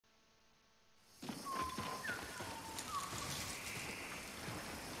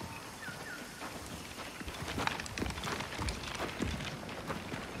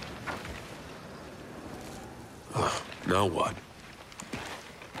Now what?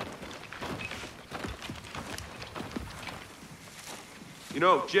 You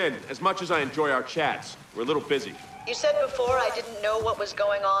know, Jin, as much as I enjoy our chats, we're a little busy. You said before I didn't know what was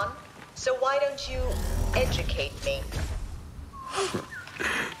going on, so why don't you educate me?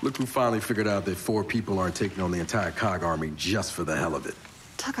 Look who finally figured out that 4 people aren't taking on the entire COG army just for the hell of it.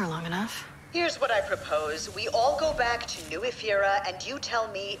 Took her long enough. Here's what I propose. We all go back to New Ephira, and you tell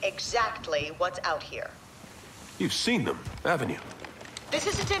me exactly what's out here. You've seen them, haven't you? This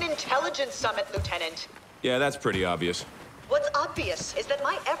isn't an intelligence summit, Lieutenant. Yeah, that's pretty obvious. What's obvious is that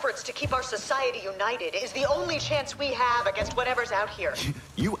my efforts to keep our society united is the only chance we have against whatever's out here.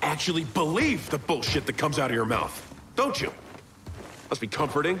 You actually believe the bullshit that comes out of your mouth, don't you? Must be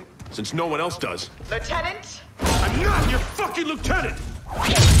comforting, since no one else does. Lieutenant? I'm not your fucking lieutenant!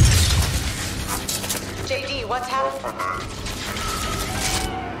 JD, what's happening?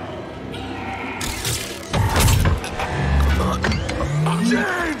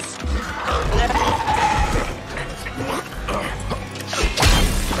 James!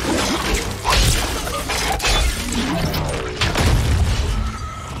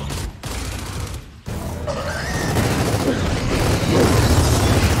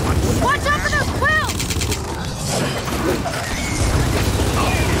 Watch out for those quills!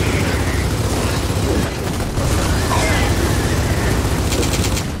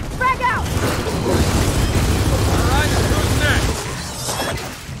 Frag out! Alright, who's next?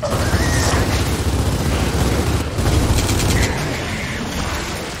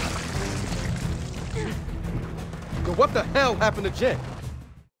 So what the hell happened to Jen?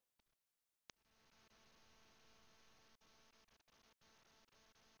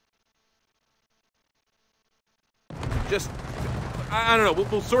 Just... I don't know,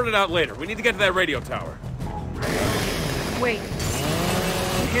 we'll sort it out later. We need to get to that radio tower. Wait.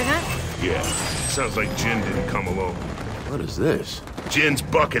 You hear that? Yeah, sounds like Jin didn't come alone. What is this? Jin's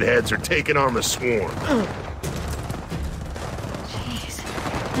bucketheads are taking on the swarm. Jeez.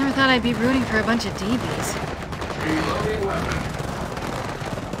 Never thought I'd be rooting for a bunch of DBs.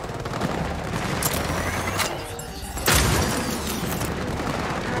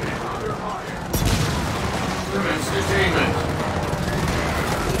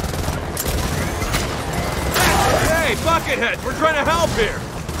 Hey, bucketheads, we're trying to help here!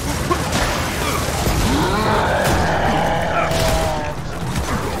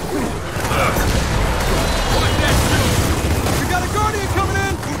 We got a Guardian coming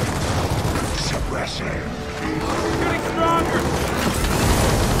in! Suppressing. Getting stronger!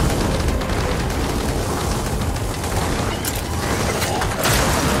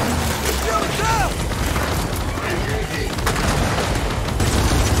 Shield is down!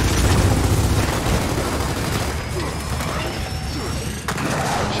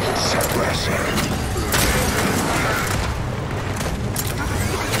 Suppressing.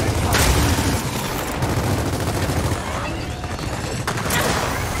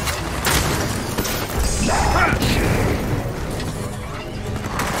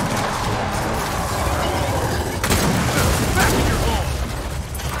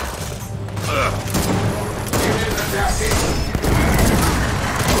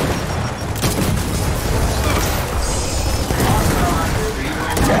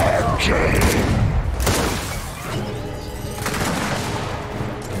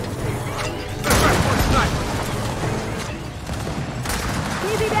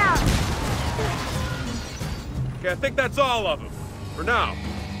 Okay, I think that's all of them. For now.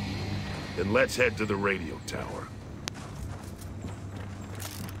 Then let's head to the radio tower.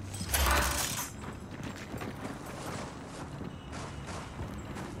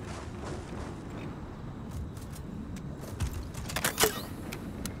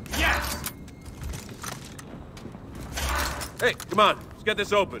 Yes! Hey, come on. Let's get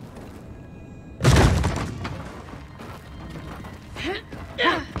this open.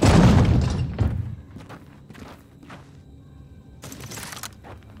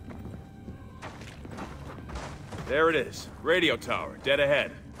 There it is. Radio tower, dead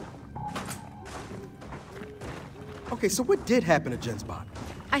ahead. Okay, so what did happen to Jen's bot?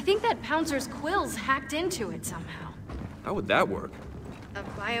 I think that Pouncer's quills hacked into it somehow. How would that work? A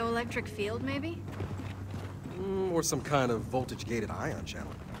bioelectric field, maybe? Or some kind of voltage-gated ion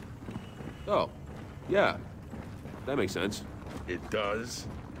channel. Oh, yeah. That makes sense. It does.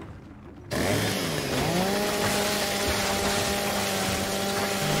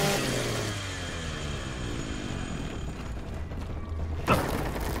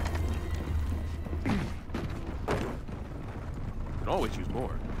 Can always use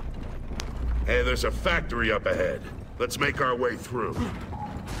more. Hey, there's a factory up ahead. Let's make our way through.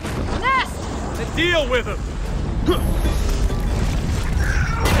 Nest! Then deal with him!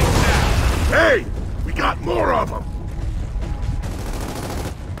 Hey! We got more of them!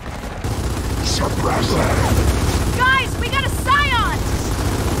 Suppress them! Guys, we got a scion!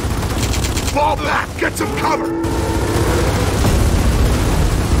 Fall back! Get some cover!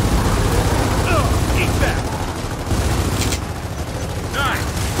 Eat that! Nice!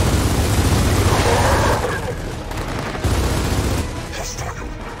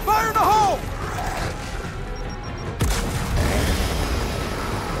 Fire in the hole!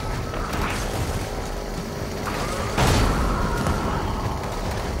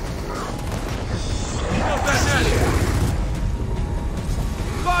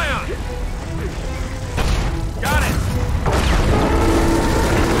 Got it!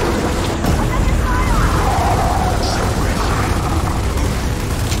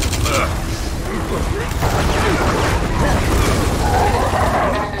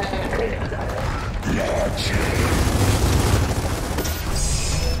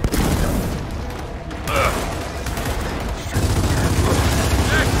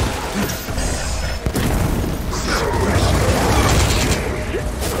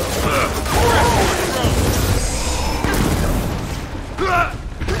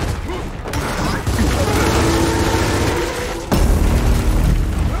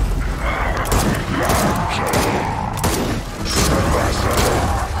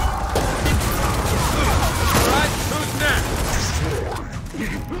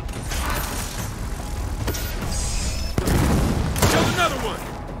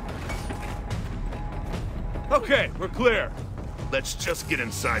 Okay, we're clear. Let's just get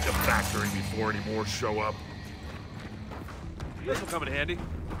inside the factory before any more show up. This will come in handy.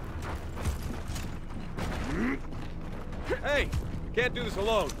 Hey, can't do this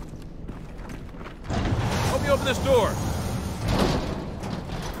alone. Help me open this door.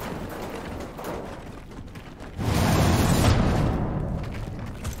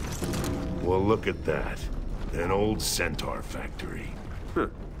 Well, look at that. An old centaur factory. Huh.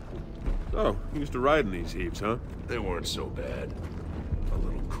 Oh, you used to ride in these heaps, huh? They weren't so bad. A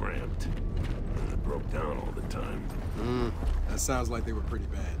little cramped. And it broke down all the time. That sounds like they were pretty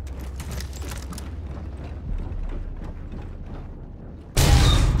bad.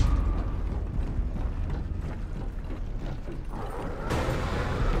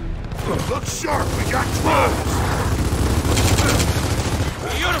 Look sharp, we got clothes!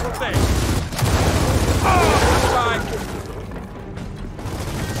 Beautiful thing! Oh, bye.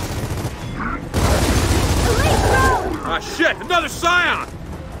 Ah, shit! Another scion!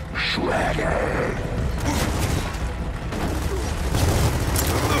 Shredder!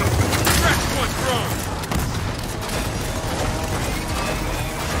 Fresh one thrown!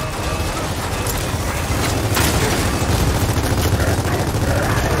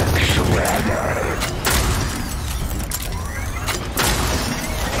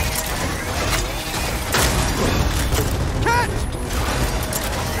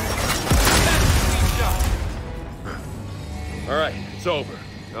 All right, it's over.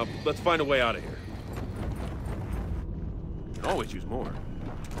 Now, let's find a way out of here. Can always use more.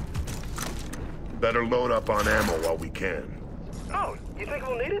 Better load up on ammo while we can. Oh, you think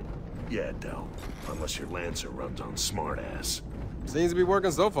we'll need it? Yeah, Del. Unless your Lancer runs on smartass. Seems to be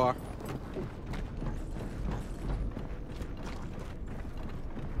working so far.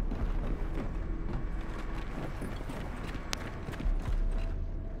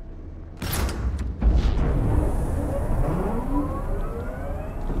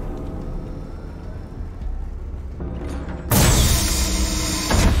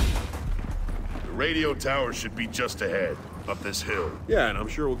 The radio tower should be just ahead, up this hill. Yeah, and I'm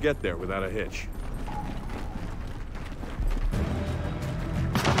sure we'll get there without a hitch.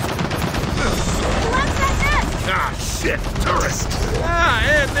 Ah, shit! Tourist! Ah,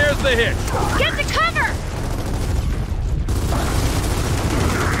 and there's the hitch! Get to cover!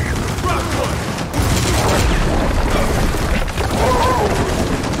 Rock one!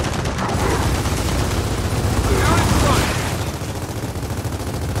 Down in front!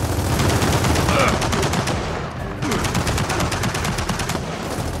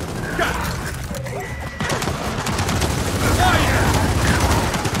 Got it! Oh, yeah!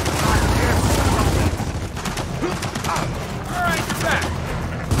 All right, you're back!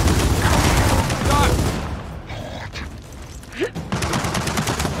 Doc!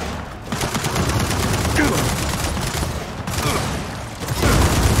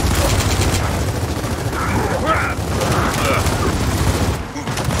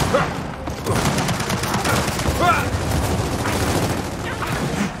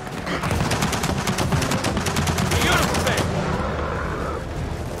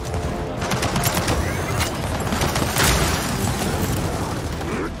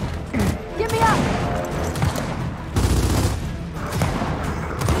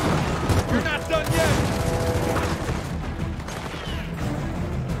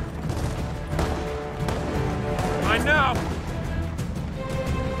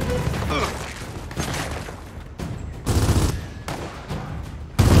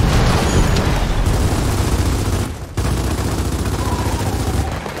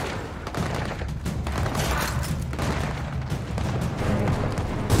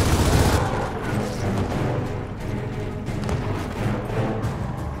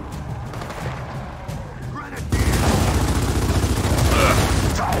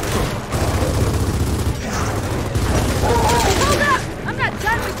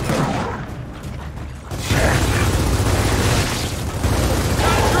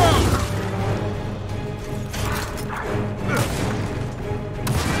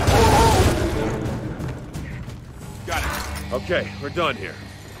 Okay, we're done here.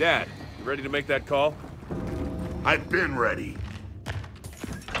 Dad, you ready to make that call? I've been ready.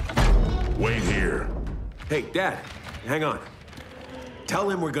 Wait here. Hey, Dad, hang on. Tell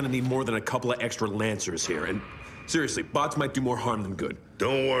him we're gonna need more than a couple of extra Lancers here, and seriously, bots might do more harm than good.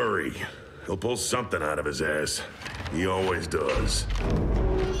 Don't worry. He'll pull something out of his ass. He always does.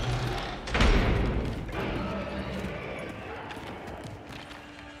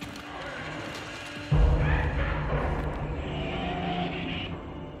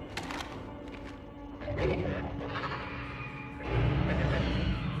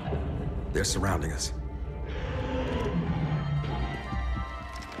 They're surrounding us.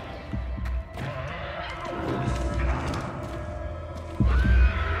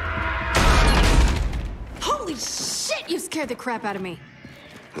 Holy shit, you scared the crap out of me.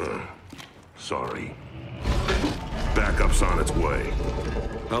 Sorry. Backup's on its way.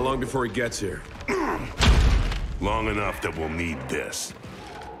 How long before he gets here? Long enough that we'll need this.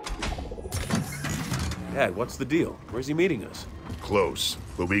 Dad, what's the deal? Where's he meeting us? Close,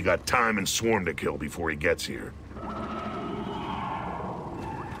 but we got time and Swarm to kill before he gets here.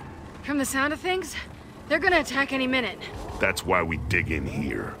 From the sound of things, they're gonna attack any minute. That's why we dig in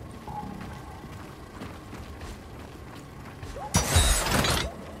here.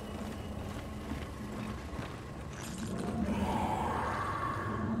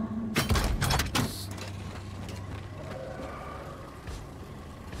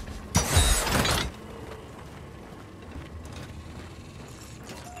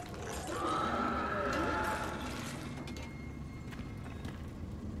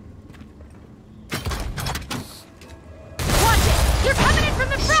 You're coming in from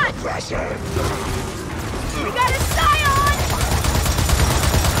the front! We got a scion!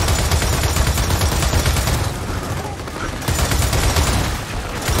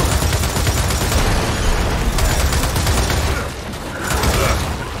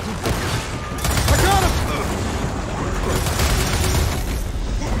 I got him!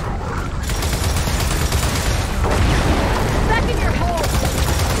 Back in your hole!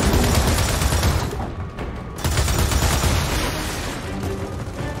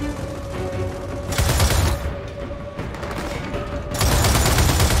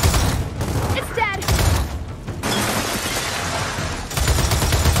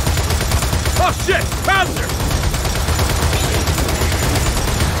 Oh shit! Bouncer!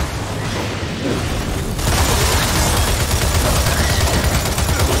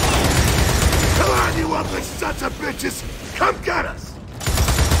 Come on, you ugly sons of bitches! Come get us!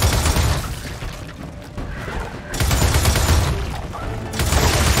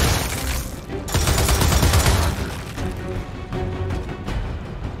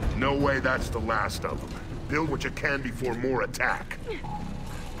 No way that's the last of them. Build what you can before more attack.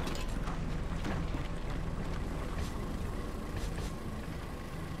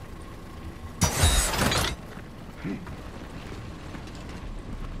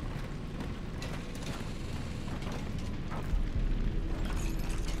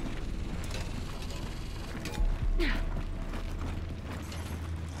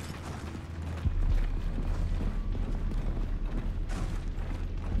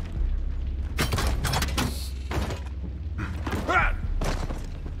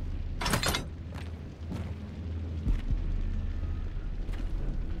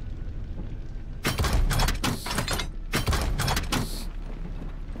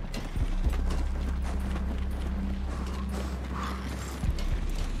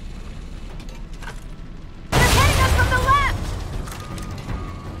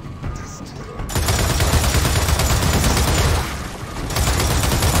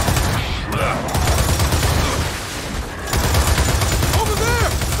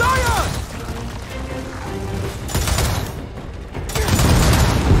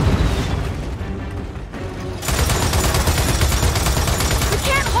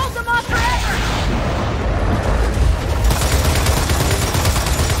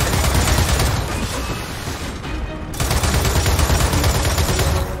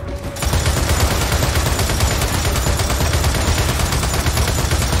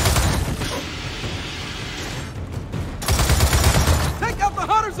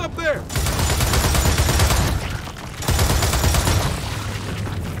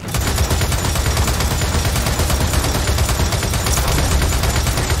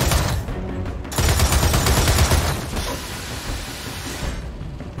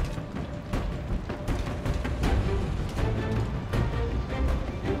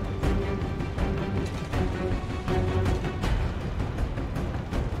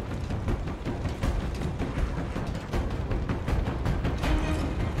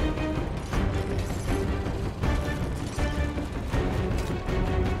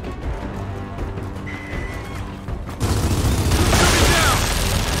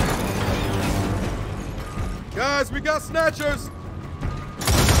 We got snatchers!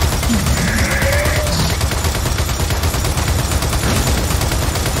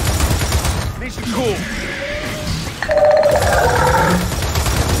 Nisha, cool.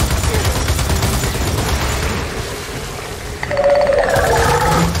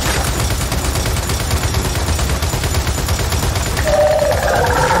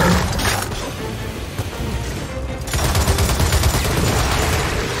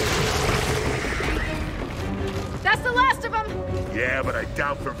 That's the last of them! Yeah, but I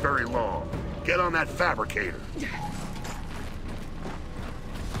doubt for very long. Get on that fabricator.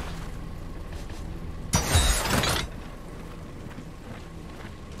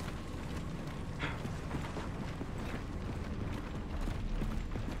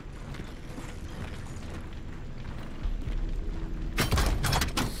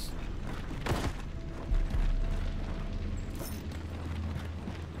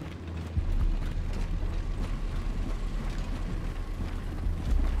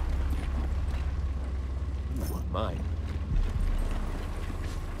 Mine.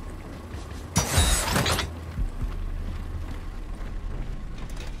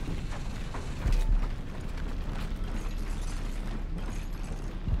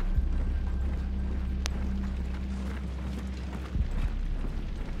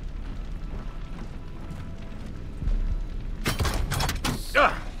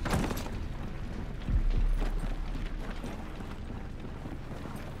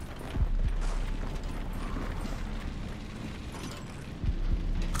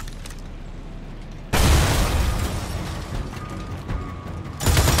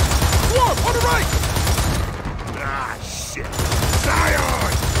 On the right! Ah, shit.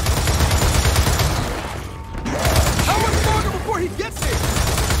 Zion! How much longer before he gets here?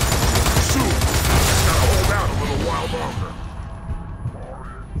 Soon. Gotta hold out a little while longer.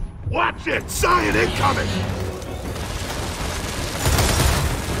 Watch it! Zion incoming!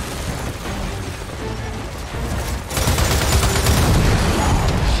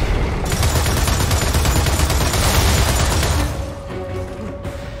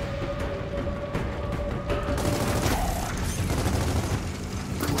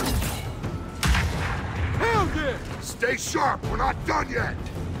 Stay sharp, we're not done yet!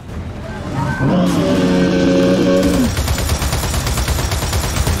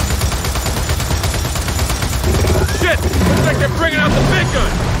 Shit! Looks like they're bringing out the big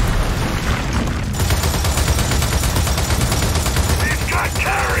gun! We've got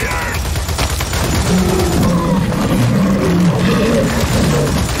carriers!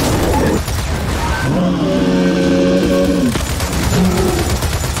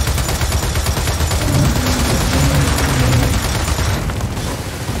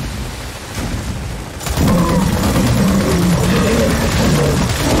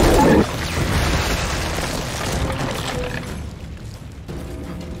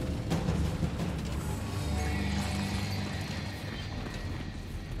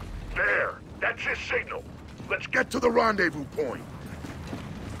 There! That's his signal! Let's get to the rendezvous point!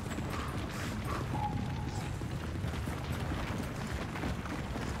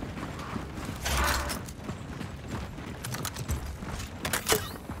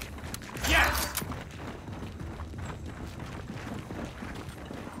 Yes!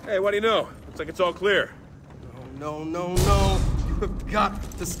 Hey, what do you know? Looks like it's all clear. No. You have got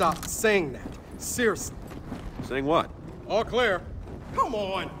to stop saying that. Seriously. Saying what? All clear. Come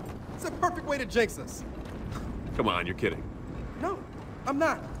on. It's a perfect way to jinx us. Come on, you're kidding. No, I'm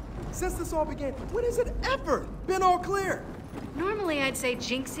not. Since this all began, when has it ever been all clear? Normally I'd say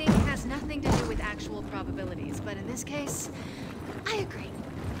jinxing has nothing to do with actual probabilities, but in this case, I agree.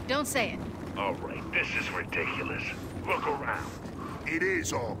 Don't say it. All right, this is ridiculous. Look around. It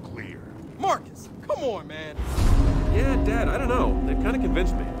is all clear. Marcus, come on, man. Yeah, Dad, I don't know. They've kind of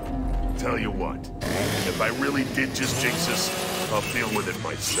convinced me. Tell you what, if I really did just jinx us, I'll deal with it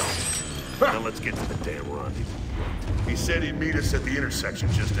myself. Now let's get to the damn rendezvous. He said he'd meet us at the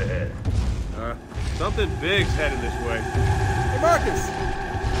intersection just ahead. Something big's heading this way. Hey, Marcus,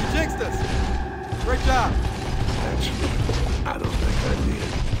 you jinxed us. Great job. Actually, I don't think I need it.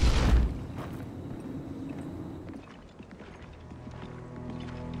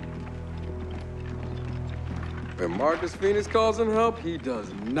 When Marcus Fenix calls in help, he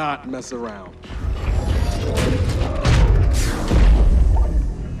does not mess around.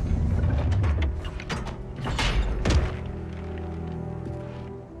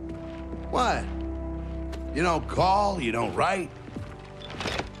 What? You don't call, you don't write?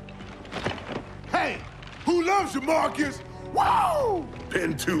 Hey! Who loves you, Marcus? Whoa!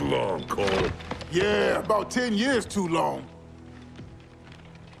 Been too long, Cole. Yeah, about 10 years too long.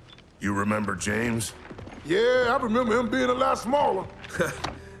 You remember James? Yeah, I remember him being a lot smaller.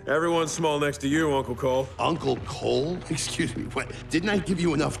 Everyone's small next to you, Uncle Cole. Uncle Cole? Excuse me, what? Didn't I give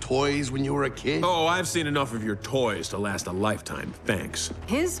you enough toys when you were a kid? Oh, I've seen enough of your toys to last a lifetime, thanks.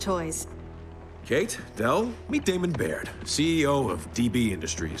 His toys? Kate, Dell, meet Damon Baird, CEO of DB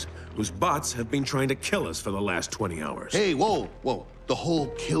Industries, whose bots have been trying to kill us for the last 20 hours. Hey, whoa. The whole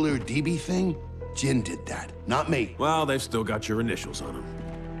killer DB thing? Jin did that, not me. Well, they've still got your initials on them.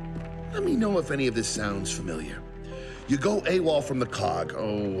 Let me know if any of this sounds familiar. You go AWOL from the COG,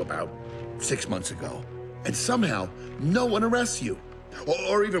 about 6 months ago, and somehow no one arrests you.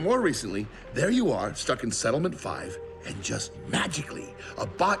 Or even more recently, there you are, stuck in Settlement 5, and just magically, a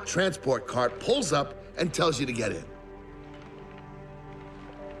bot transport cart pulls up and tells you to get in.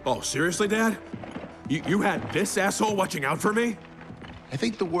 Oh, seriously, Dad? You had this asshole watching out for me? I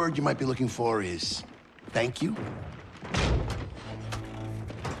think the word you might be looking for is thank you.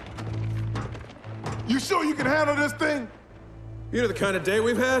 You sure you can handle this thing? You know the kind of day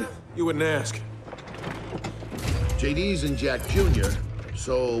we've had? You wouldn't ask. JD's and Jack Jr.,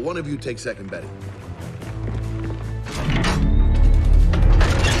 so one of you take second betting.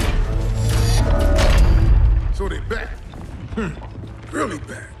 So they back. Really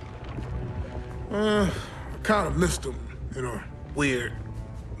back. I kind of missed them in a weird,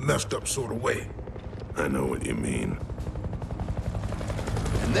 messed up sort of way. I know what you mean.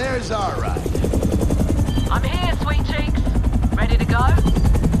 And there's our ride. I'm here, sweet cheeks. Ready to go?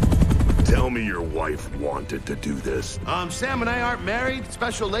 Tell me your wife wanted to do this. Sam and I aren't married.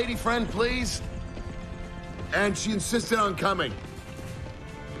 Special lady friend, please. And she insisted on coming.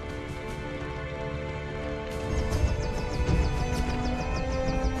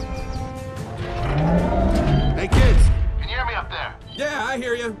 Hey, kids. Can you hear me up there? Yeah, I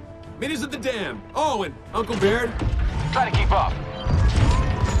hear you. Meet us at the dam. Oh, and Uncle Baird. Try to keep up.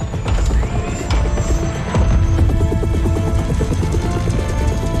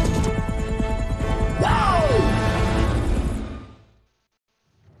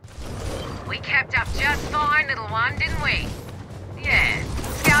 We kept up just fine, little one, didn't we? Yeah.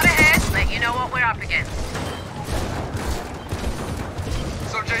 Scout ahead, let you know what we're up against.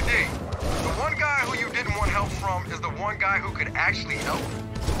 So, JD, the one guy who you didn't want help from is the one guy who could actually help?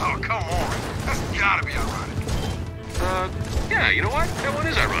 Oh, come on. That's gotta be ironic. Yeah, you know what? That one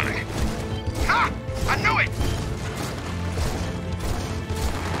is ironic. Ha! I knew it!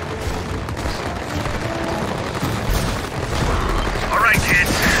 All right, kids.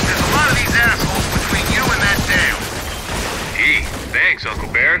 There's a lot of these assholes between you and that dam. Gee, thanks, Uncle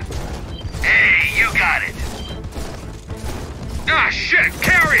Baird. Hey, you got it. Ah, shit!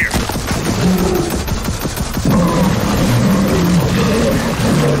 Carrier!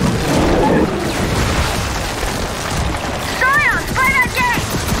 Science, play that gate!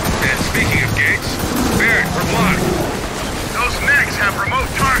 And speaking of gates, Baird, we're blocked. Those mechs have remote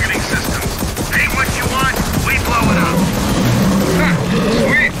targeting systems. Ain't what you want, we blow it up. Ha!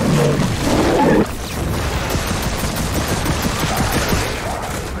 Sweet!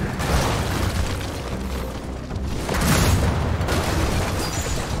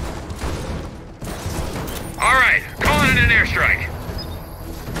 All right, calling in an airstrike.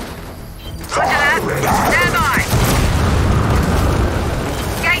 Roger that. Stand by.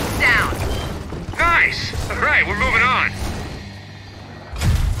 Gates down. Nice! All right, we're moving on.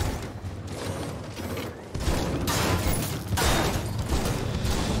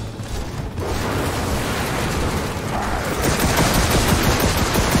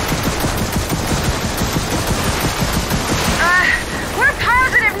 We're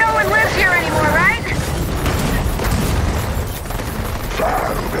positive no one lives here anymore, right?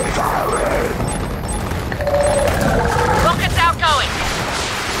 Rockets outgoing.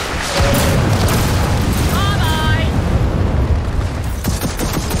 Bye-bye.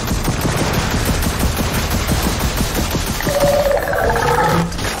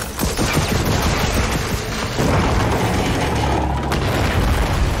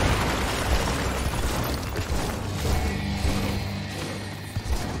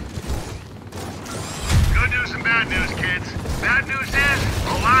 Good news and bad news, kids. Bad news is,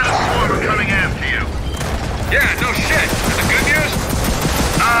 a lot of swarm are coming after you. Yeah, no shit. And the good news?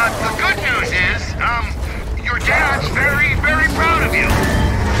 The good news is, your dad's very, very proud of you.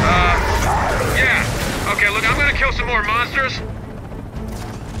 Yeah. Okay, look, I'm gonna kill some more monsters.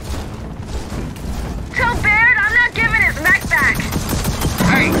 Tell Baird I'm not giving his mech back.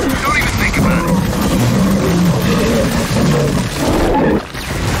 Hey, don't even think about it.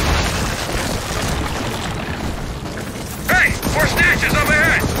 Hey, more snatches up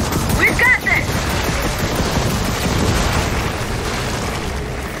ahead. We've got this.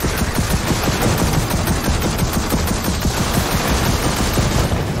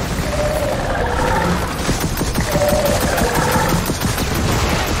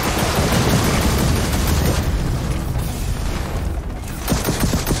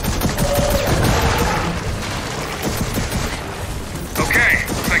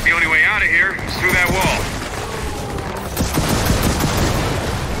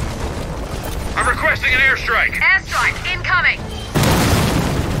 Requesting an airstrike. Airstrike incoming.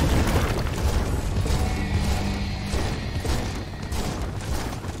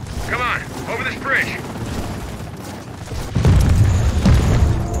 Come on, over this bridge.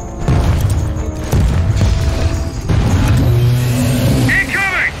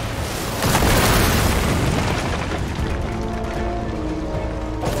 Incoming!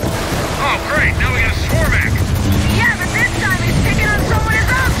 Oh, great, now we got a Swarmac. Yeah, but this time he's picking on someone his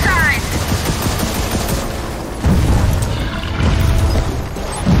own size.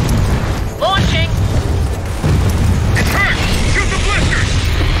 Launching. It's hurt! Shoot the blisters!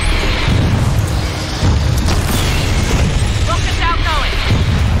 Rockets outgoing.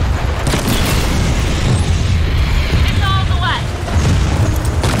 Missiles away.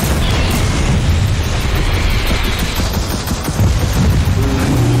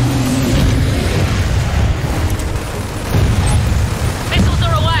 Missiles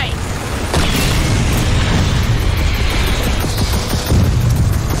are away.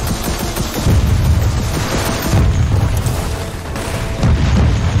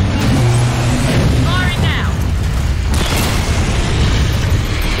 Firing now.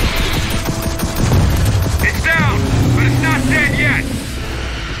 It's down, but it's not dead yet.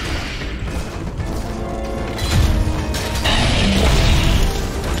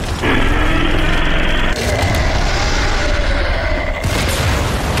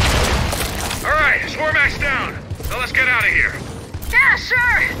 All right, Swarmac's down. Now let's get out of here. Yeah,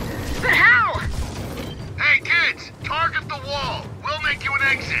 sure. But how? Hey, kids, target the wall. We'll make you an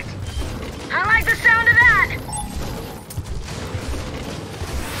exit. I like the sound of that.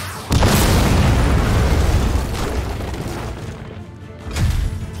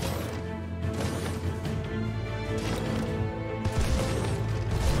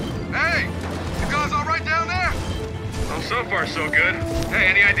 Hey, you guys all right down there? Well, so far so good. Hey,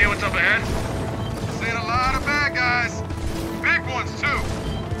 any idea what's up ahead? Seeing a lot of bad guys. Big ones, too.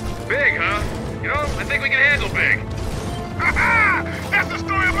 Big, huh? You know, I think we can handle big. Ha ha! That's the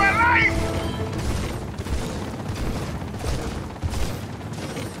story of my life!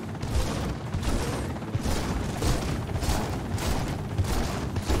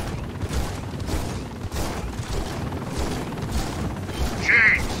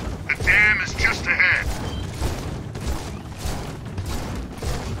 James, the dam is just ahead.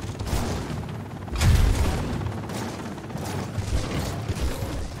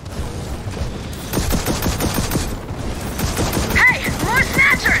 Hey, more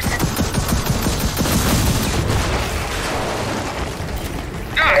snatchers.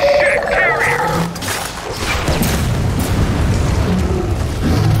 Ah, shit! Carrier!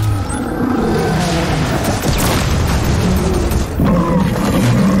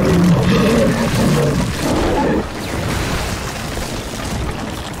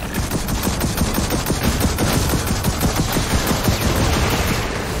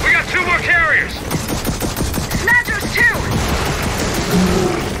 We got 2 more carriers! Snatchers too.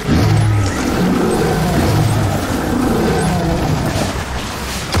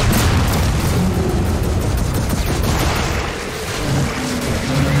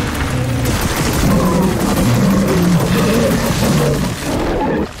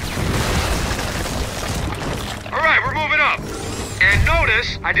 All right, we're moving up. And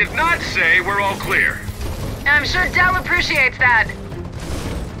notice, I did not say we're all clear. I'm sure Del appreciates that.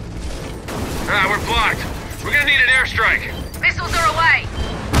 Ah, we're blocked. We're gonna need an airstrike. Missiles are away.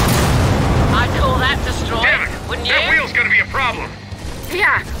 I'd call that destroyed, Damn it! wouldn't you? That wheel's gonna be a problem.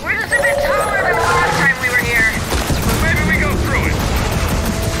 Yeah, we're just a bit taller than the last time we were here. Maybe we go through it.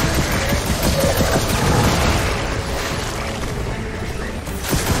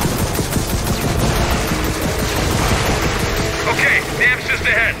 Okay, dam's just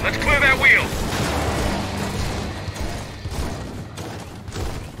ahead. Let's clear that wheel.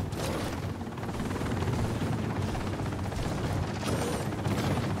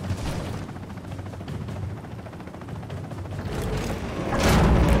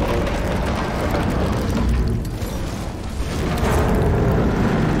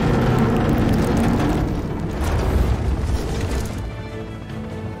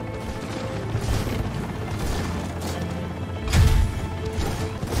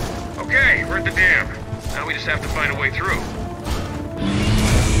 Okay, we're at the dam. Now we just have to find a way through.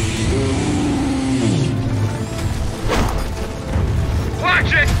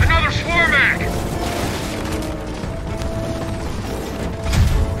 Watch it! Another Swarmac!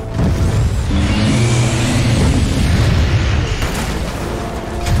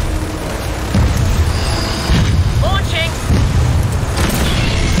 Launching.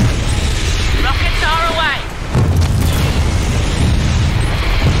 Rockets are away.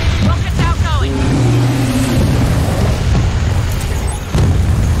 Rockets outgoing.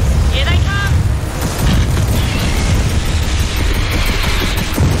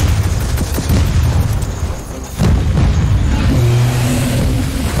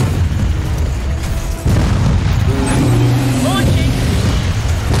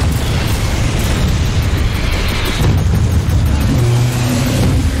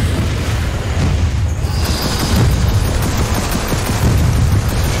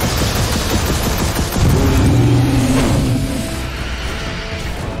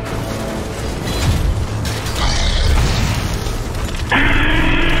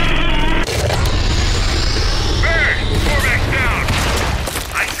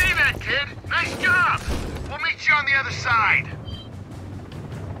 other side.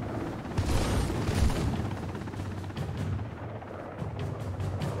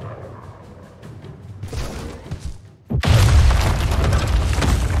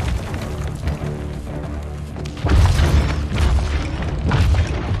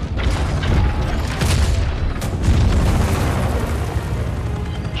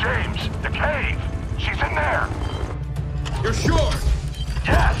 You're sure?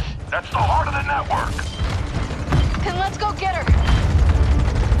 Yes! That's the heart of the network! Then let's go get her!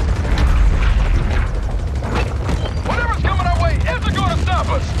 Whatever's coming our way isn't going to stop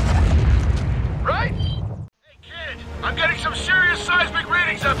us! Right? Hey, kid! I'm getting some serious seismic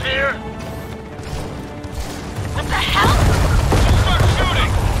readings up here! What the hell? Just start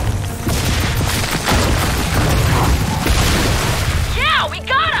shooting! Yeah, we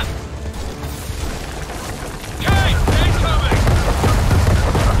got him! Kait! Incoming!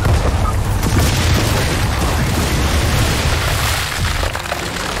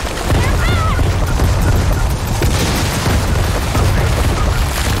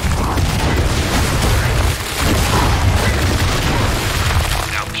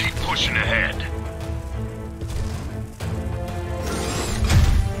 Now keep pushing ahead.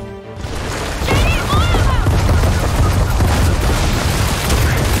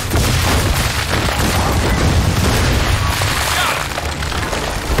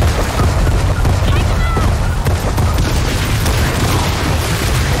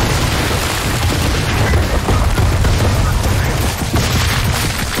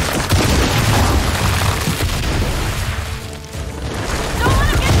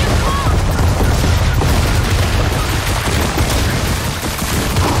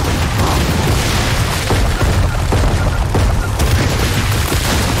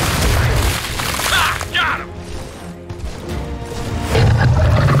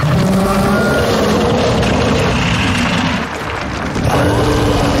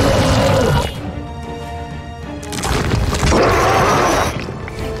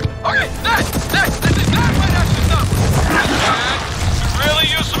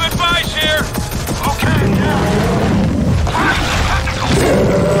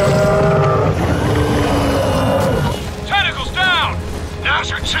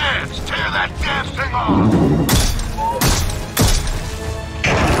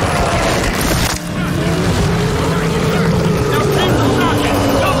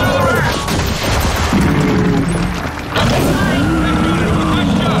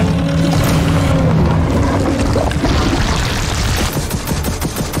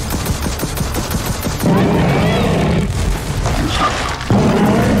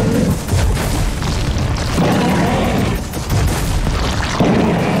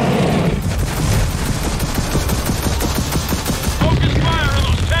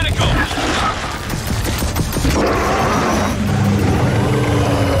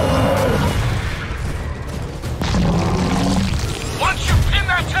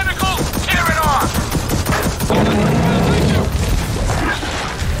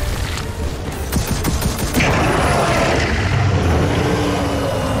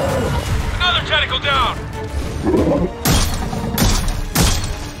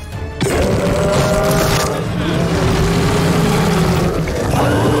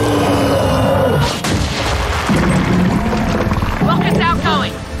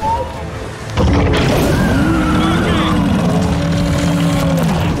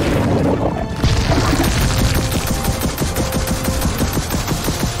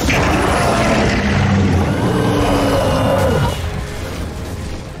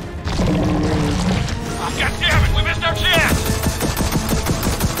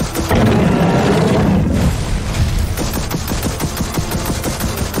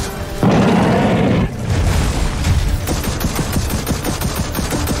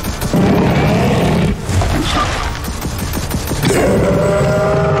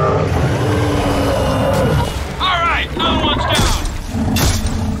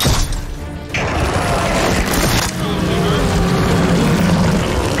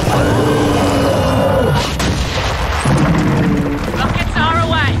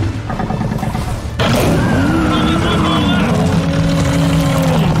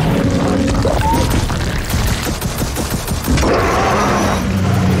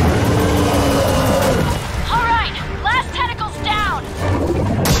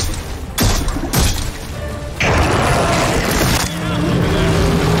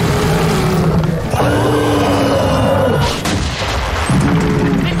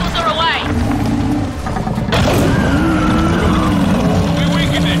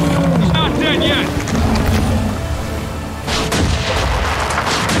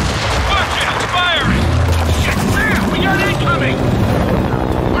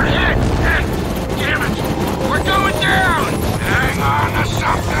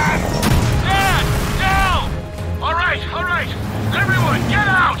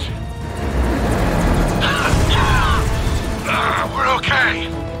 Okay,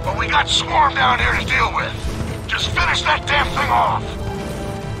 but we got Swarm down here to deal with. Just finish that damn thing off.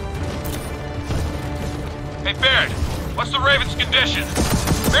 Hey, Baird, what's the Raven's condition?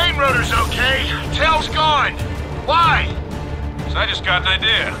 Main rotor's okay. Tail's gone. Why? 'Cause I just got an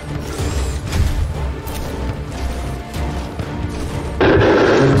idea.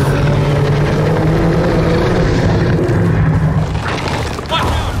 Watch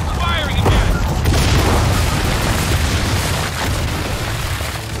out! It's firing again!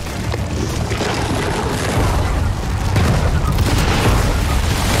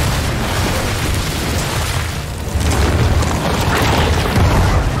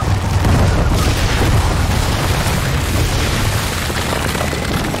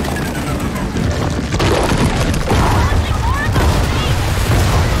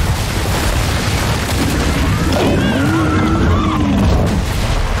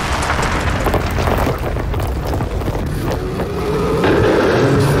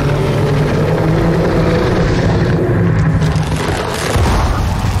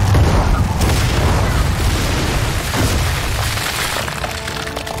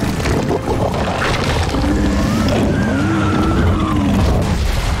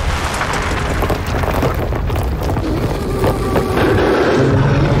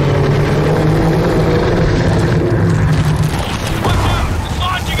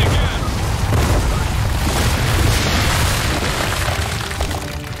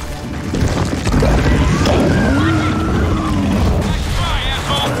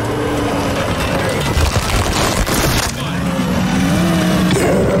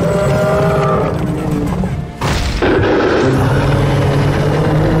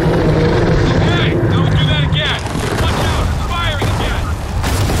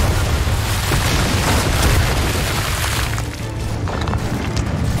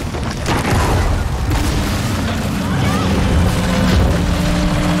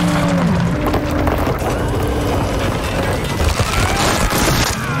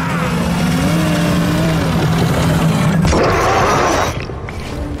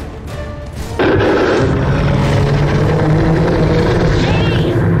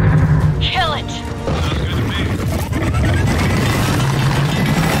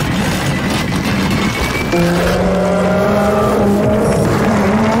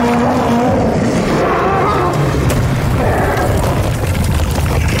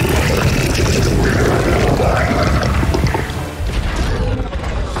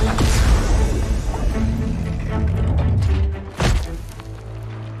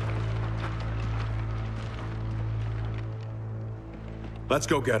 Let's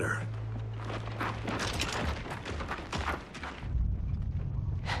go get her.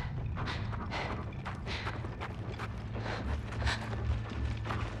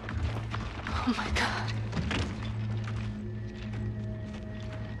 Oh my God.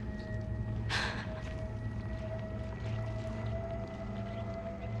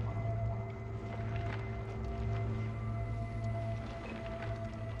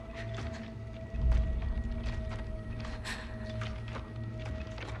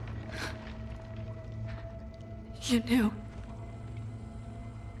 You knew,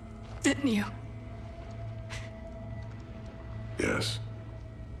 didn't you? Yes.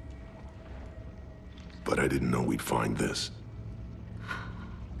 But I didn't know we'd find this.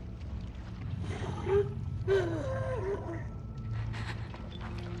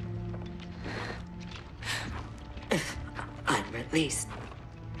 If I'm released,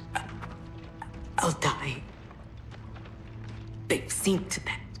 I'll die. They've seen to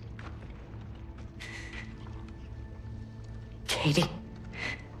that. Katie,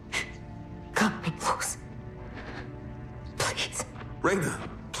 cut me loose. Please. Raina,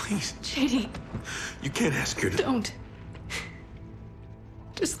 please. JD. You can't ask her to... Don't.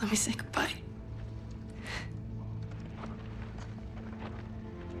 Just let me say goodbye.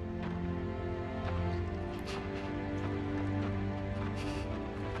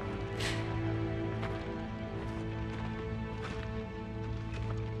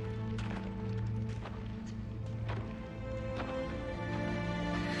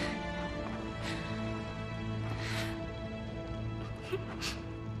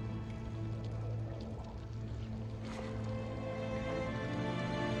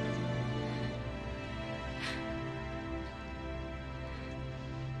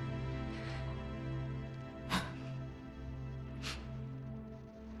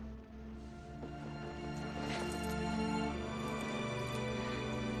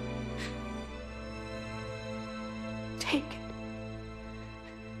 Take it.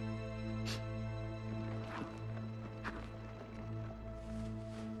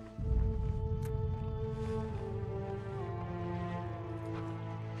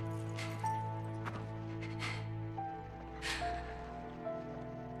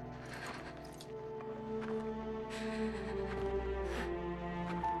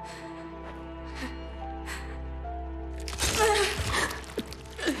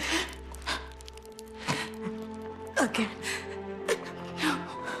 again. No.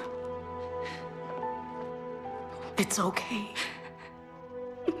 It's okay.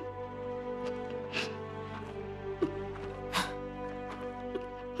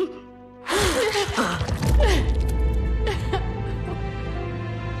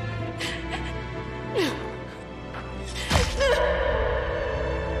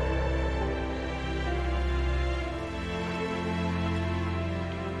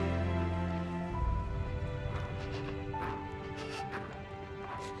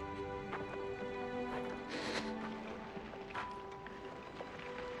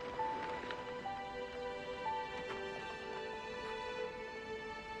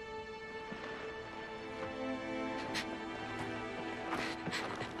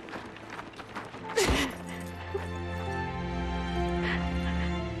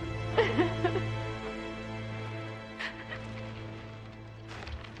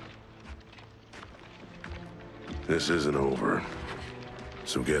 This isn't over.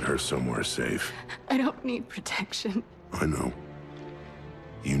 So get her somewhere safe. I don't need protection. I know.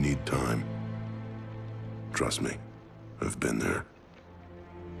 You need time. Trust me. I've been there.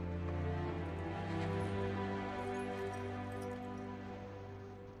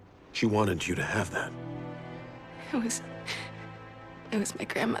 She wanted you to have that. It was my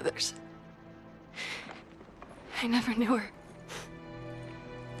grandmother's. I never knew her.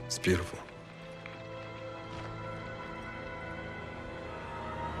 It's beautiful.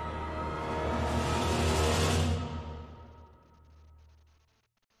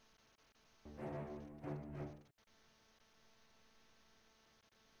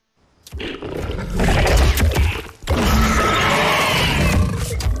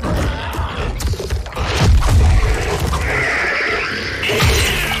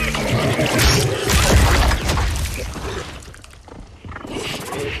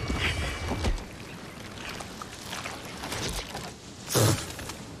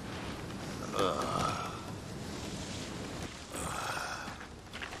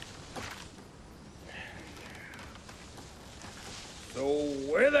 So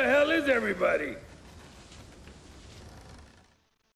where the hell is everybody?